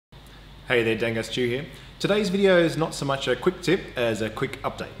Hey there, Dango Stu here. Today's video is not so much a quick tip as a quick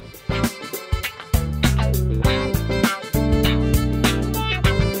update.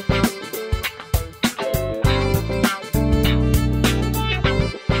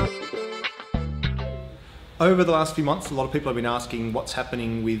 Over the last few months, a lot of people have been asking what's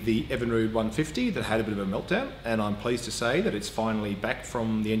happening with the Evinrude 150 that had a bit of a meltdown, and I'm pleased to say that it's finally back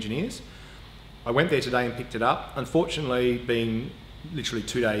from the engineers. I went there today and picked it up. Unfortunately, being literally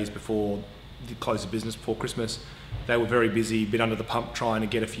 2 days before the close of business before Christmas, they were very busy, been under the pump trying to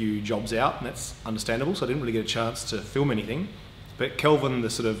get a few jobs out, and that's understandable, so I didn't really get a chance to film anything. But Kelvin, the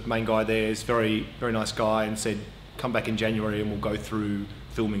sort of main guy there, is very nice guy and said, come back in January and we'll go through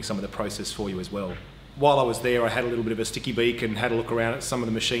filming some of the process for you as well. While I was there, I had a little bit of a sticky beak and had a look around at some of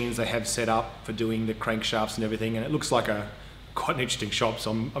the machines they have set up for doing the crankshafts and everything, and it looks like quite an interesting shop,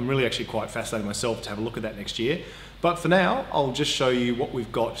 so I'm really actually quite fascinated myself to have a look at that next year. But for now, I'll just show you what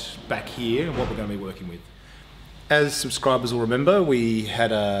we've got back here and what we're going to be working with. As subscribers will remember, we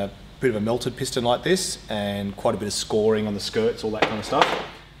had a bit of a melted piston like this and quite a bit of scoring on the skirts, all that kind of stuff.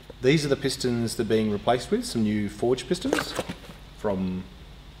 These are the pistons they're being replaced with, some new forged pistons from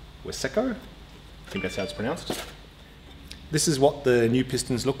Weseco. I think that's how it's pronounced. This is what the new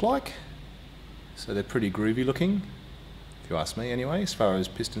pistons look like. So they're pretty groovy looking, if you ask me anyway, as far as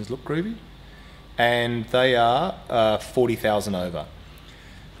pistons look groovy. And they are 40,000 over.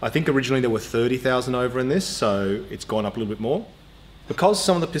 I think originally there were 30,000 over in this, so it's gone up a little bit more. Because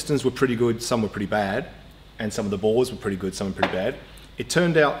some of the pistons were pretty good, some were pretty bad, and some of the bores were pretty good, some were pretty bad, it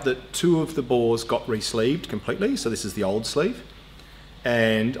turned out that 2 of the bores got re-sleeved completely, so this is the old sleeve.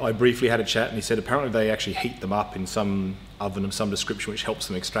 And I briefly had a chat and he said apparently they actually heat them up in some oven of some description which helps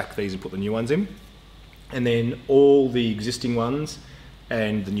them extract these and put the new ones in. And then all the existing ones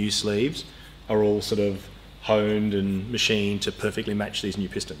and the new sleeves are all sort of honed and machined to perfectly match these new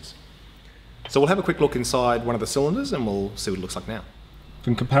pistons. So we'll have a quick look inside one of the cylinders and we'll see what it looks like now.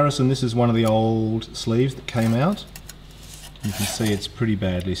 In comparison, this is one of the old sleeves that came out. You can see it's pretty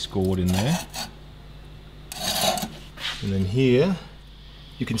badly scored in there. And then here,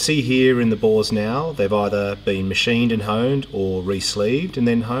 you can see here in the bores now, they've either been machined and honed or re-sleeved and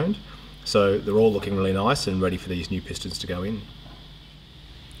then honed. So they're all looking really nice and ready for these new pistons to go in.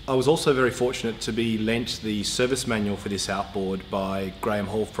 I was also very fortunate to be lent the service manual for this outboard by Graham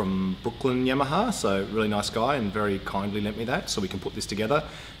Hall from Brooklyn Yamaha, so really nice guy and very kindly lent me that so we can put this together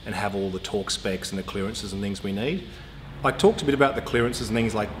and have all the torque specs and the clearances and things we need. I talked a bit about the clearances and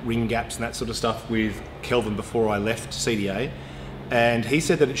things like ring gaps and that sort of stuff with Kelvin before I left CDA. And he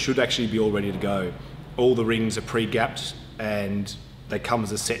said that it should actually be all ready to go. All the rings are pre-gapped and they come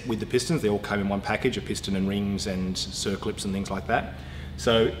as a set with the pistons. They all came in one package, a piston and rings and circlips and things like that.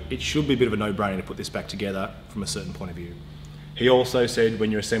 So it should be a bit of a no-brainer to put this back together from a certain point of view. He also said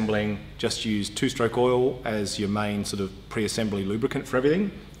when you're assembling, just use 2-stroke oil as your main sort of pre-assembly lubricant for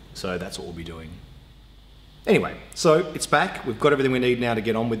everything. So that's what we'll be doing. Anyway, so it's back. We've got everything we need now to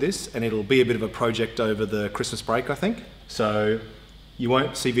get on with this, and it'll be a bit of a project over the Christmas break, I think. So you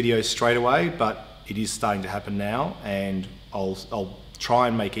won't see videos straight away, but it is starting to happen now, and I'll try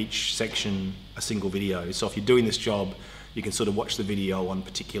and make each section a single video. So if you're doing this job, you can sort of watch the video on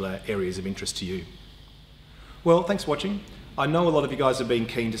particular areas of interest to you. Well, thanks for watching. I know a lot of you guys have been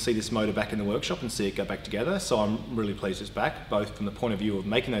keen to see this motor back in the workshop and see it go back together, so I'm really pleased it's back, both from the point of view of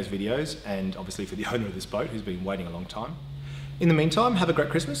making those videos and obviously for the owner of this boat who's been waiting a long time. In the meantime, have a great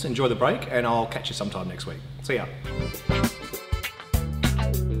Christmas, enjoy the break, and I'll catch you sometime next week. See ya.